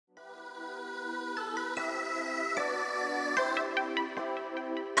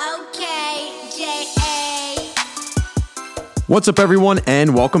What's up, everyone,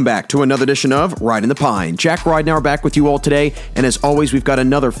 and welcome back to another edition of Riding the Pine. Jack Ridenour back with you all today, and as always, we've got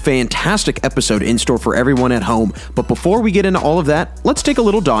another fantastic episode in store for everyone at home. But before we get into all of that, let's take a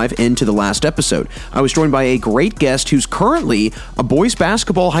little dive into the last episode. I was joined by a great guest who's currently a boys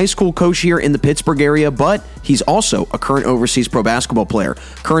basketball high school coach here in the Pittsburgh area, but he's also a current overseas pro basketball player.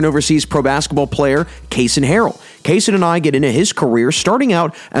 Current overseas pro basketball player, Kaysen Harrell. Kaysen and I get into his career starting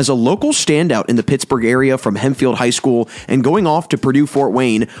out as a local standout in the Pittsburgh area from Hempfield High School and going off to Purdue Fort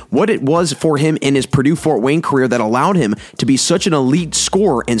Wayne, what it was for him in his Purdue Fort Wayne career that allowed him to be such an elite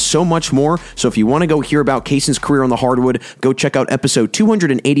scorer and so much more. So if you want to go hear about Kaysen's career on the hardwood, go check out episode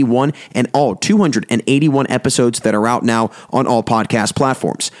 281 and all 281 episodes that are out now on all podcast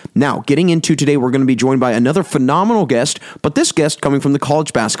platforms. Now, getting into today, we're going to be joined by another phenomenal guest, but this guest coming from the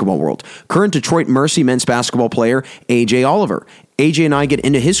college basketball world. Current Detroit Mercy men's basketball player, AJ Oliver. AJ and I get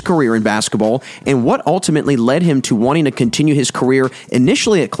into his career in basketball and what ultimately led him to wanting to continue his career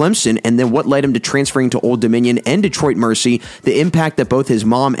initially at Clemson and then what led him to transferring to Old Dominion and Detroit Mercy, the impact that both his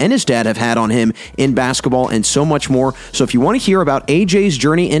mom and his dad have had on him in basketball, and so much more. So if you want to hear about AJ's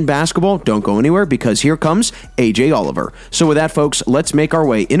journey in basketball, don't go anywhere because here comes AJ Oliver. So with that, folks, let's make our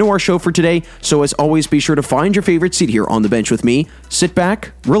way into our show for today. So as always, be sure to find your favorite seat here on the bench with me, sit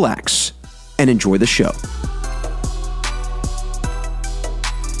back, relax, and enjoy the show.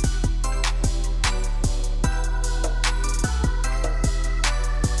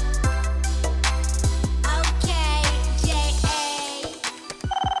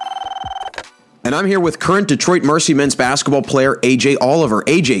 And I'm here with current Detroit Mercy men's basketball player, AJ Oliver.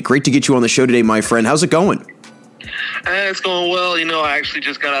 AJ, great to get you on the show today, my friend. How's it going? It's going well. I actually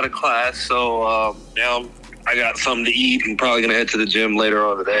just got out of class, so now I got something to eat and probably going to head to the gym later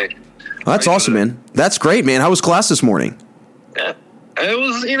on today. That's awesome, man. That's great, man. How was class this morning? Yeah, it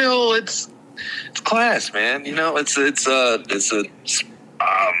was, it's class, man. It's a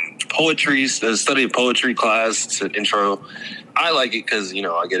poetry, a study of poetry class. It's an intro. I like it because,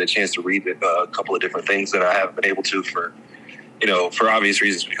 I get a chance to read a couple of different things that I haven't been able to for obvious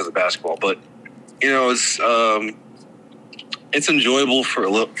reasons because of basketball. But, it's enjoyable for a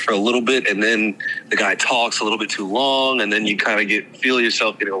little bit, and then the guy talks a little bit too long, and then you kind of feel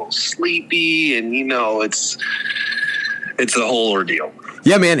yourself getting a little sleepy, and, it's a whole ordeal.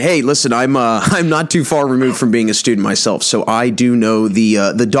 Yeah, man. Hey, listen, I'm not too far removed from being a student myself, so I do know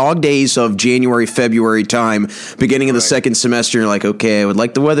the dog days of January, February time, beginning of the second semester. You're like, okay, I would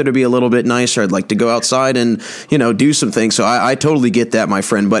like the weather to be a little bit nicer. I'd like to go outside and do some things. So I totally get that, my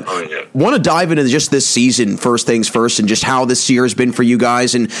friend. But want to dive into just this season, first things first, and just how this year has been for you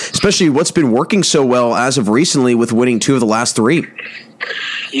guys, and especially what's been working so well as of recently with winning 2 of the last 3.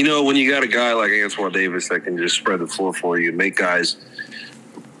 When you got a guy like Antoine Davis that can just spread the floor for you, make guys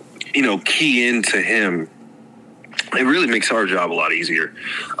key into him, it really makes our job a lot easier.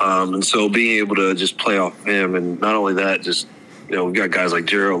 And so being able to just play off of him, and not only that, just, we've got guys like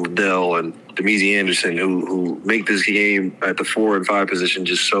Gerald Liddell and Demezy Anderson who make this game at the 4 and 5 position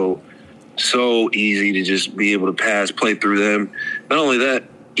just so easy to just be able to pass, play through them. Not only that,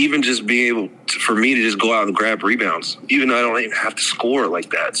 even just being able for me to just go out and grab rebounds, even though I don't even have to score like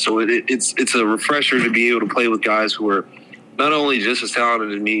that. So it's a refresher to be able to play with guys who are not only just as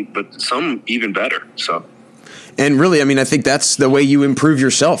talented as me, but some even better. So. And really, I think that's the way you improve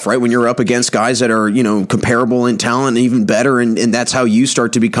yourself, right? When you're up against guys that are, comparable in talent and even better, and that's how you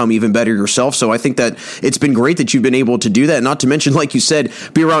start to become even better yourself. So I think that it's been great that you've been able to do that. Not to mention, like you said,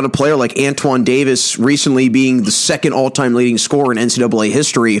 be around a player like Antoine Davis, recently being the second all-time leading scorer in NCAA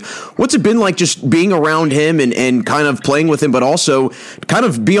history. What's it been like just being around him and kind of playing with him, but also kind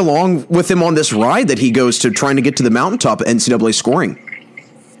of be along with him on this ride that he goes to trying to get to the mountaintop of NCAA scoring?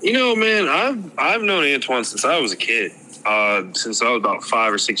 Man, I've known Antoine since I was a kid, since I was about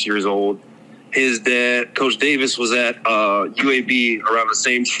 5 or 6 years old. His dad, Coach Davis, was at UAB around the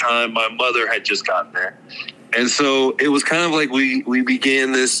same time my mother had just gotten there. And so it was kind of like we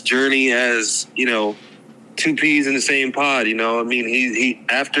began this journey as, 2 peas in the same pod, he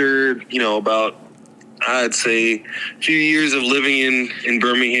after, about, I'd say, a few years of living in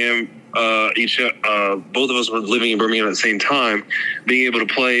Birmingham, both of us were living in Birmingham at the same time, being able to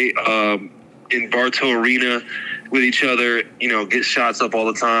play in Bartow Arena with each other, get shots up all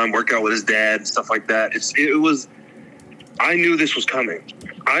the time, work out with his dad and stuff like that. I knew this was coming.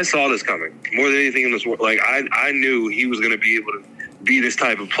 I saw this coming more than anything in this world. Like I knew he was going to be able to be this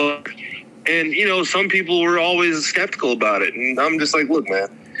type of player. And, some people were always skeptical about it. And I'm just like, look, man,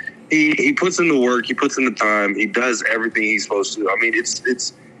 he puts in the work, he puts in the time, he does everything he's supposed to.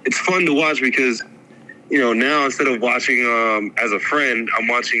 It's fun to watch because, now instead of watching as a friend, I'm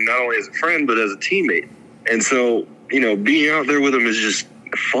watching not only as a friend, but as a teammate. And so, being out there with him is just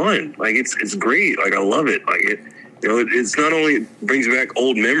fun. Like it's great. Like I love it. Like it's not only brings back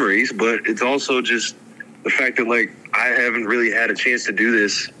old memories, but it's also just the fact that like I haven't really had a chance to do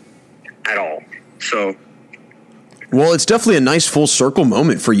this at all. So. Well, it's definitely a nice full circle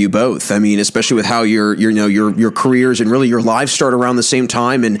moment for you both. I mean, especially with how your careers and really your lives start around the same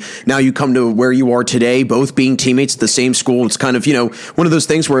time, and now you come to where you are today, both being teammates at the same school. It's kind of one of those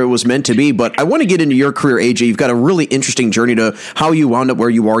things where it was meant to be. But I want to get into your career, AJ. You've got a really interesting journey to how you wound up where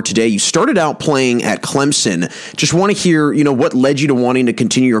you are today. You started out playing at Clemson. Just want to hear what led you to wanting to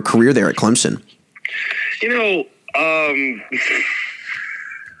continue your career there at Clemson.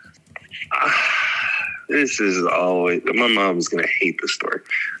 This is always, my mom's going to hate this story.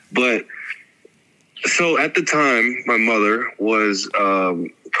 But so at the time, my mother was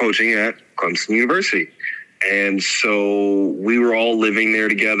coaching at Clemson University. And so we were all living there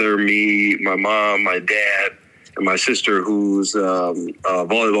together, me, my mom, my dad, and my sister, who's a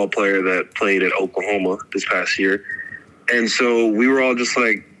volleyball player that played at Oklahoma this past year. And so we were all just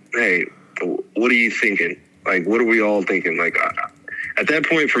like, hey, what are you thinking? Like, what are we all thinking? Like, at that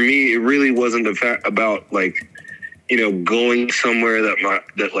point, for me, it really wasn't about like, going somewhere that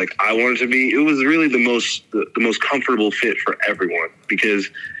I wanted to be. It was really the most comfortable fit for everyone, because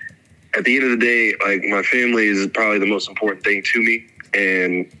at the end of the day, like my family is probably the most important thing to me,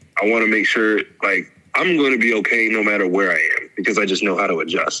 and I want to make sure like I'm going to be okay no matter where I am, because I just know how to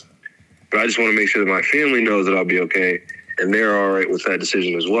adjust. But I just want to make sure that my family knows that I'll be okay, and they're all right with that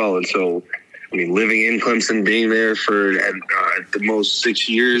decision as well. And so, I mean, living in Clemson, being there for at the most 6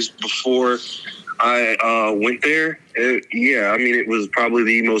 years before I went there, it was probably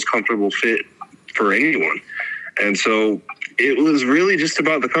the most comfortable fit for anyone. And so it was really just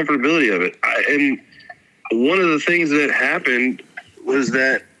about the comfortability of it. And one of the things that happened was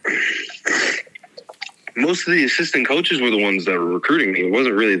that most of the assistant coaches were the ones that were recruiting me. It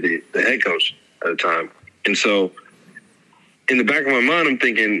wasn't really the head coach at the time. And so in the back of my mind, I'm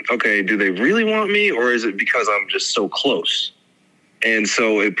thinking, okay, do they really want me, or is it because I'm just so close? And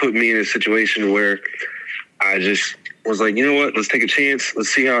so it put me in a situation where I just was like, you know what, let's take a chance. Let's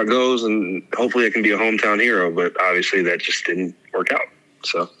see how it goes. And hopefully I can be a hometown hero. But obviously that just didn't work out.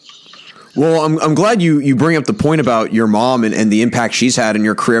 So. Well, I'm glad you bring up the point about your mom and the impact she's had in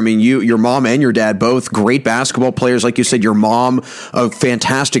your career. I mean, your mom and your dad, both great basketball players. Like you said, your mom, a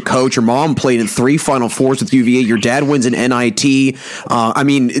fantastic coach. Your mom played in 3 Final Fours with UVA. Your dad wins an NIT. I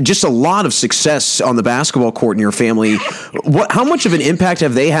mean, just a lot of success on the basketball court in your family. How much of an impact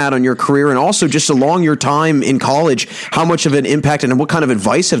have they had on your career? And also just along your time in college, how much of an impact and what kind of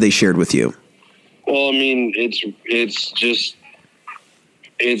advice have they shared with you? Well, I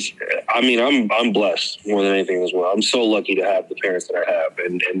mean, I'm blessed more than anything as well. I'm so lucky to have the parents that I have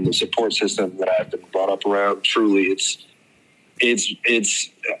and the support system that I've been brought up around. Truly,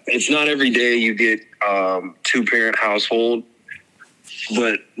 it's not every day you get 2-parent household,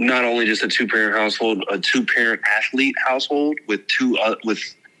 but not only just a 2-parent household, a 2-parent athlete household with two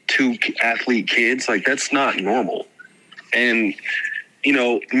athlete kids. Like that's not normal. And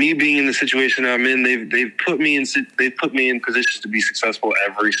me being in the situation I'm in, they've put me in positions to be successful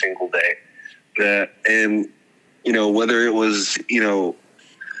every single day. Whether it was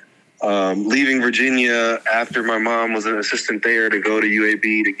leaving Virginia after my mom was an assistant there to go to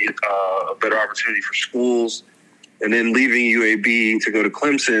UAB to get a better opportunity for schools, and then leaving UAB to go to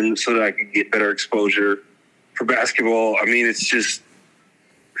Clemson so that I could get better exposure for basketball. I mean, it's just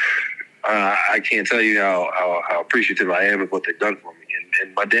I can't tell you how appreciative I am of what they've done for me.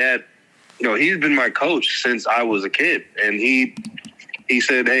 And my dad, he's been my coach since I was a kid. And he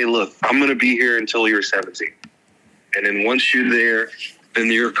said, hey, look, I'm going to be here until you're 17. And then once you're there, then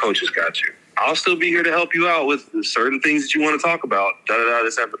your coach has got you. I'll still be here to help you out with certain things that you want to talk about,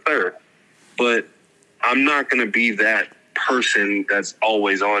 this, that, and the third. But I'm not going to be that person that's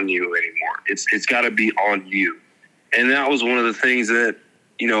always on you anymore. It's got to be on you. And that was one of the things that,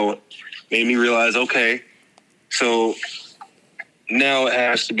 made me realize, okay, so now it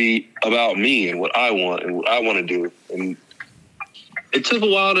has to be about me and what I want and what I want to do. And it took a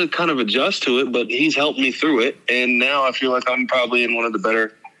while to kind of adjust to it, but he's helped me through it. And now I feel like I'm probably in one of the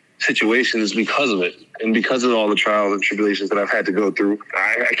better situations because of it. And because of all the trials and tribulations that I've had to go through,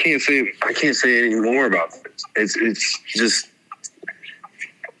 I can't say any more about it. It's just,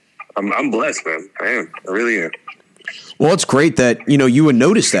 I'm blessed, man. I am. I really am. Well, it's great that, you would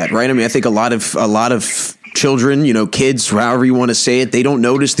notice that, right? I mean, I think a lot of children, kids, however you want to say it, they don't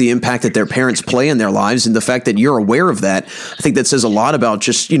notice the impact that their parents play in their lives. And the fact that you're aware of that, I think that says a lot about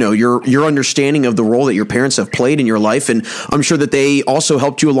just, your understanding of the role that your parents have played in your life. And I'm sure that they also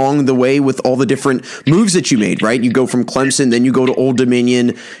helped you along the way with all the different moves that you made, right? You go from Clemson, then you go to Old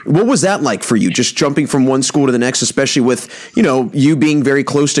Dominion. What was that like for you, just jumping from one school to the next, especially with, you being very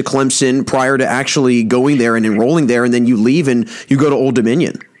close to Clemson prior to actually going there and enrolling there, and then you leave and you go to Old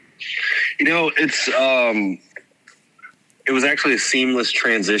Dominion? It was actually a seamless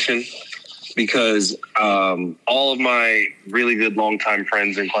transition because all of my really good longtime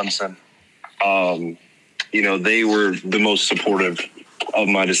friends in Clemson, they were the most supportive of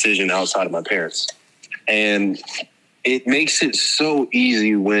my decision outside of my parents. And it makes it so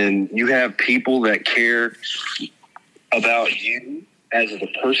easy when you have people that care about you as the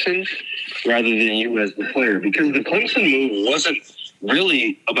person rather than you as the player. Because the Clemson move wasn't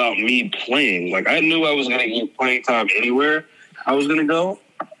really about me playing. Like, I knew I was going to get playing time anywhere I was going to go,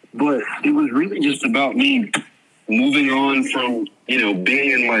 but it was really just about me moving on from,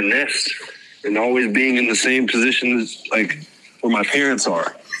 being in my nest and always being in the same position as, like, where my parents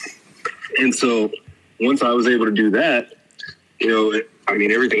are. And so once I was able to do that,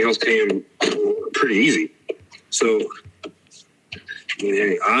 everything else came pretty easy. So,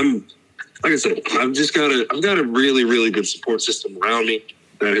 like I said, I've got a really, really good support system around me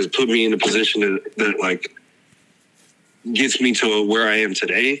that has put me in a position that like gets me to where I am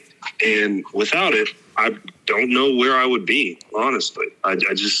today. And without it, I don't know where I would be, honestly. I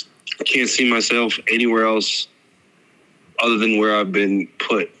can't see myself anywhere else other than where I've been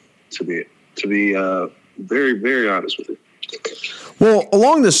put, to be very, very honest with you. Well,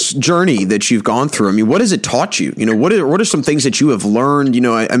 along this journey that you've gone through, what has it taught you? What are some things that you have learned?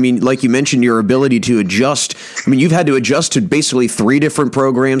 Like you mentioned, your ability to adjust. You've had to adjust to basically 3 different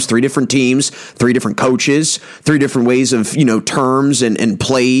programs, 3 different teams, 3 different coaches, 3 different ways of, terms and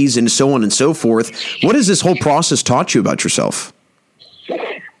plays and so on and so forth. What has this whole process taught you about yourself?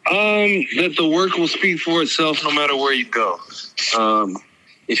 That the work will speak for itself no matter where you go.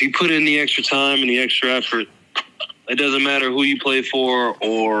 If you put in the extra time and the extra effort, it doesn't matter who you play for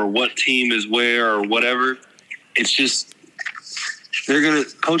or what team is where or whatever. It's just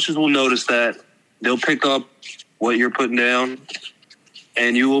coaches will notice that. They'll pick up what you're putting down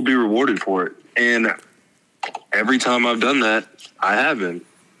and you will be rewarded for it. And every time I've done that, I have been.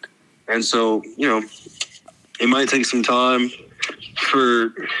 And so, it might take some time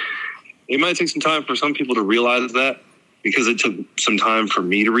for some people to realize that, because it took some time for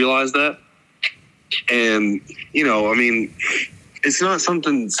me to realize that. And, it's not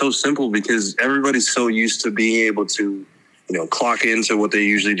something so simple because everybody's so used to being able to, clock into what they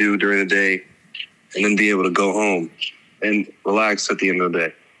usually do during the day and then be able to go home and relax at the end of the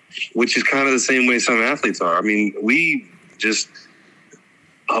day, which is kind of the same way some athletes are. We just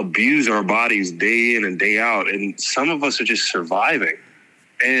abuse our bodies day in and day out, and some of us are just surviving.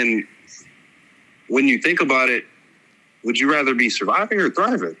 And when you think about it, would you rather be surviving or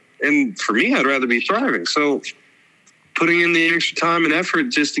thriving? And for me, I'd rather be thriving. So putting in the extra time and effort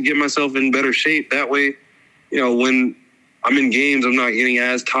just to get myself in better shape. That way, when I'm in games, I'm not getting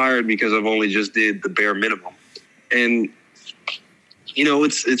as tired because I've only just did the bare minimum. And,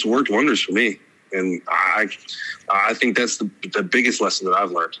 it's worked wonders for me. And I think that's the biggest lesson that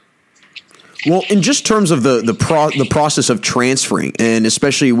I've learned. Well, in just terms of the process of transferring, and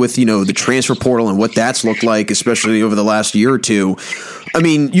especially with, the transfer portal and what that's looked like, especially over the last year or two,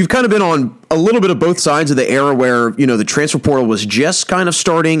 you've kind of been on a little bit of both sides of the era where, the transfer portal was just kind of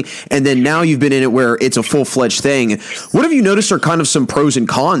starting, and then now you've been in it where it's a full-fledged thing. What have you noticed are kind of some pros and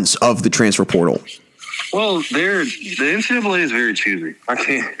cons of the transfer portal? Well, the NCAA is very choosy.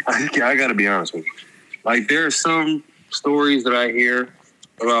 I got to be honest with you. Like, there are some stories that I hear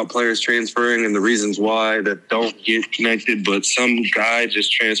about players transferring and the reasons why that don't get connected, but some guy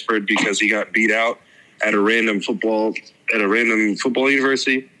just transferred because he got beat out at a random football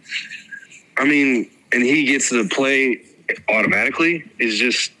university. And he gets to play automatically. It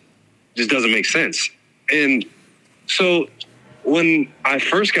just doesn't make sense. And so when I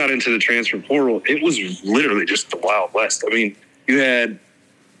first got into the transfer portal, it was literally just the Wild West. You had,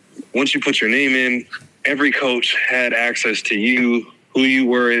 once you put your name in, every coach had access to you, who you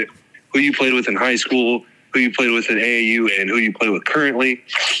were, who you played with in high school, who you played with in AAU, and who you play with currently.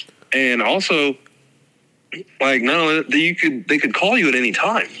 And also, like, not only that, they could call you at any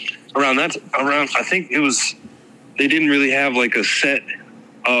time. I think it was, they didn't really have like a set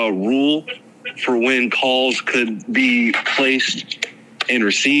rule for when calls could be placed and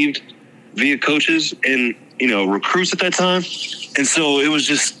received via coaches and, recruits at that time. And so it was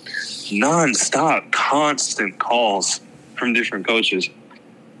just nonstop, constant calls from different coaches.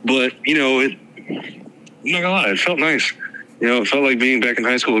 But, you know, I'm not gonna lie, it felt nice. You know, it felt like being back in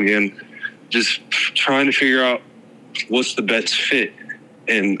high school again, just trying to figure out what's the best fit.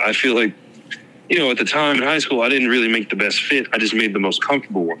 And I feel like, you know, at the time in high school, I didn't really make the best fit. I just made the most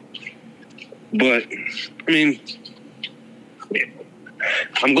comfortable one. But, I mean,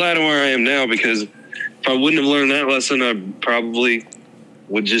 I'm glad I'm where I am now, because if I wouldn't have learned that lesson, I probably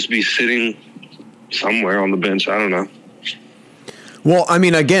would just be sitting somewhere on the bench. I don't know. Well, I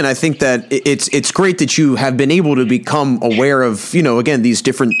mean, again, I think that it's great that you have been able to become aware of, you know, again, these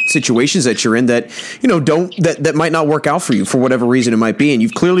different situations that you're in that, you know, that might not work out for you for whatever reason it might be. And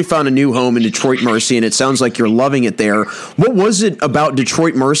you've clearly found a new home in Detroit Mercy, and it sounds like you're loving it there. What was it about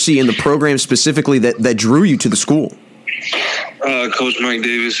Detroit Mercy and the program specifically that drew you to the school? Coach Mike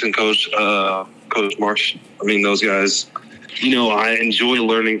Davis and Coach Marsh. I mean, those guys, you know, I enjoy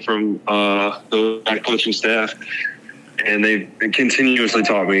learning from that coaching staff. And they continuously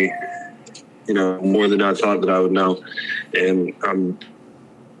taught me, you know, more than I thought that I would know. And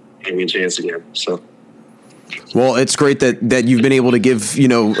gave me a chance again. So. Well, it's great that you've been able to give, you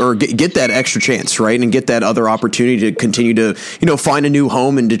know, or get that extra chance, right, and get that other opportunity to continue to, you know, find a new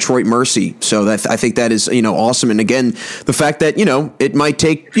home in Detroit Mercy. So I think that is, you know, awesome. And again, the fact that, you know, it might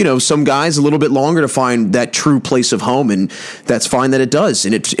take, you know, some guys a little bit longer to find that true place of home, and that's fine that it does.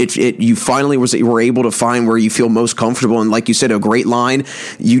 And you finally were able to find where you feel most comfortable. And like you said, a great line.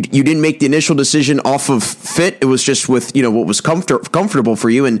 You didn't make the initial decision off of fit. It was just with, you know, what was comfortable for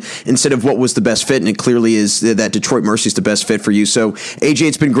you, and instead of what was the best fit. And it clearly is that Detroit Mercy is the best fit for you. So, AJ,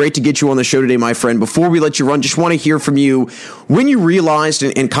 it's been great to get you on the show today, my friend. Before we let you run, just want to hear from you when you realized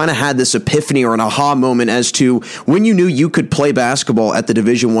and kind of had this epiphany or an aha moment as to when you knew you could play basketball at the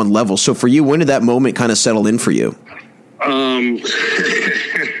Division I level. So for you, when did that moment kind of settle in for you?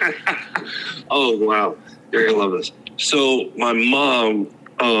 Oh, wow. You're going to love this. So my mom,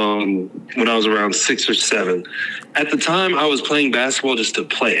 when I was around 6 or 7, at the time I was playing basketball just to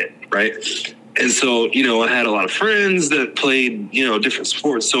play it, right? And so, you know, I had a lot of friends that played, you know, different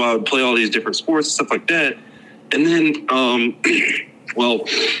sports. So I would play all these different sports and stuff like that. And then, well,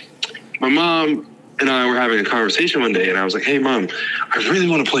 my mom and I were having a conversation one day, and I was like, hey, Mom, I really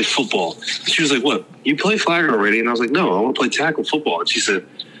want to play football. She was like, what? You play flag already? And I was like, no, I want to play tackle football. And she said,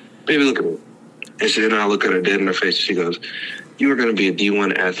 baby, look at me. And I look at her dead in her face, and she goes, you are going to be a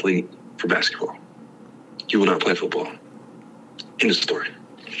D1 athlete for basketball. You will not play football. End of story.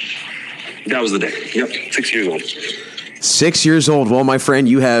 That was the day. Yep, 6 years old. 6 years old. Well, my friend,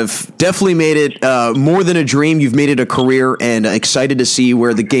 you have definitely made it more than a dream. You've made it a career, and excited to see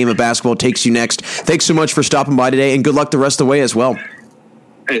where the game of basketball takes you next. Thanks so much for stopping by today, and good luck the rest of the way as well.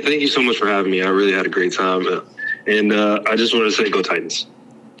 Hey, thank you so much for having me. I really had a great time. And I just want to say, go Titans.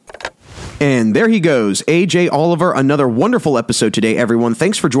 And there he goes, AJ Oliver. Another wonderful episode today, everyone.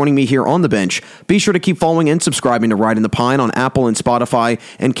 Thanks for joining me here on The Bench. Be sure to keep following and subscribing to Ride in the Pine on Apple and Spotify,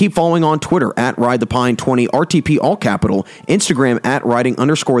 and keep following on Twitter at RideThePine20, RTP all capital, Instagram at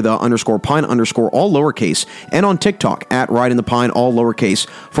riding_the_pine_ all lowercase, and on TikTok at Ride in the Pine all lowercase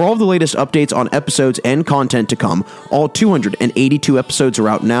for all of the latest updates on episodes and content to come. All 282 episodes are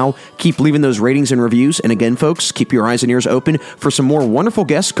out now. Keep leaving those ratings and reviews. And again, folks, keep your eyes and ears open for some more wonderful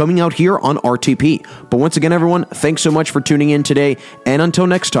guests coming out here on RTP. But once again, everyone, thanks so much for tuning in today. And until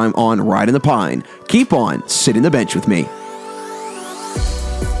next time on Ride in the Pine, keep on sitting the bench with me.